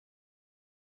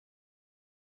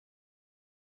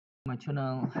My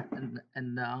channel,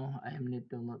 and now I am need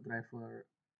to download driver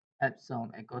Epson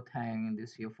Echo Tank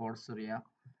this year for Syria,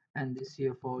 and this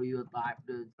year for you type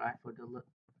the driver download,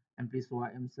 and please why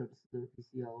I'm search the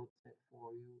official website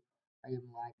for you. I am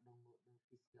like download the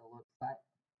official website.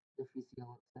 The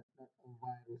official website that a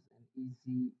virus and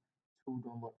easy to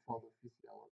download for the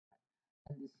official website.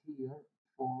 And this here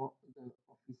for the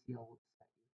official website.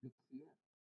 You click here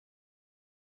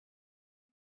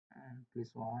and please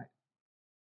why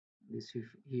this is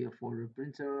here for the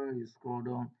printer. You scroll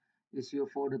down. This here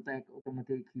for the tag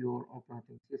automatic your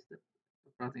operating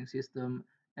system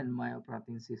and my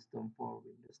operating system for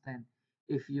Windows 10.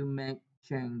 If you make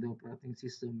change the operating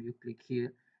system, you click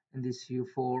here, and this here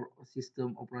for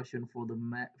system operation for the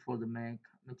Mac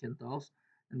Macintosh,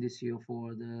 and this here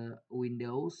for the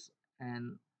Windows,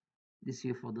 and this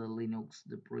here for the Linux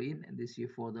the print, and this here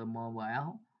for the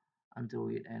mobile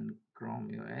Android and Chrome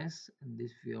OS, and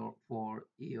this here for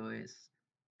iOS.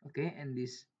 Okay, and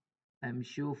this I'm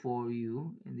sure for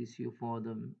you, and this here for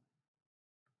the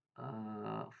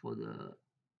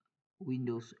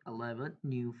Windows 11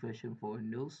 new version for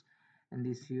Windows, and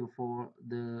this here for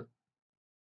the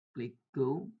click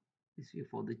go, this here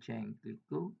for the change click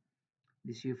go,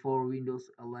 this here for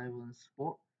Windows 11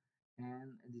 support,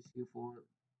 and this here for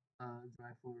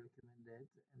driver recommended,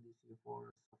 and this here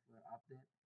for software update,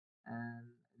 and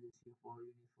this here for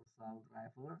universal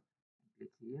driver.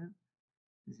 Click here.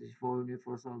 This is for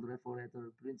universal driver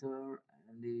letter printer,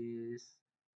 and this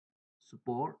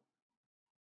support,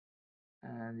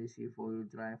 and this here for your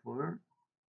driver.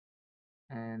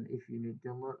 And if you need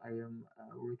download, I am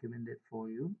recommended for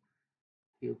you.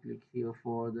 You click here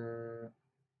for the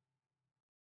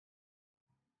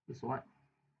this one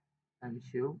and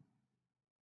show,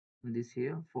 and this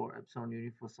here for Epson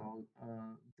universal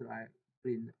drive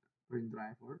print print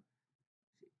driver.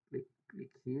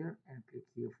 Click here and click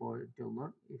here for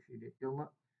download. If you need download,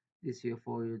 this here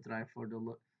for your driver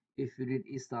download. If you need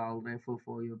install driver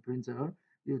for your printer,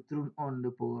 you turn on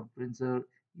the power printer.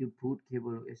 You put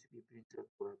cable USB printer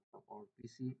to laptop or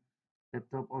PC.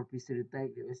 Laptop or PC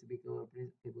detect the USB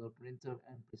cable printer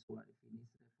and press one.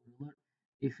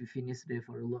 If you finish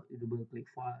driver download, you double click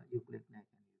file. You click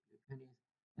next and you click finish.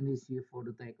 And this here for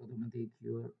the tag automatic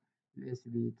your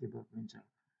USB cable printer.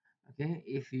 Okay,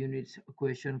 if you need a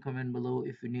question, comment below.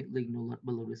 If you need link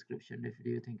below description the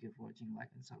video. Thank you for watching, like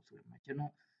and subscribe my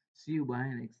channel. See you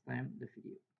bye next time the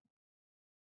video.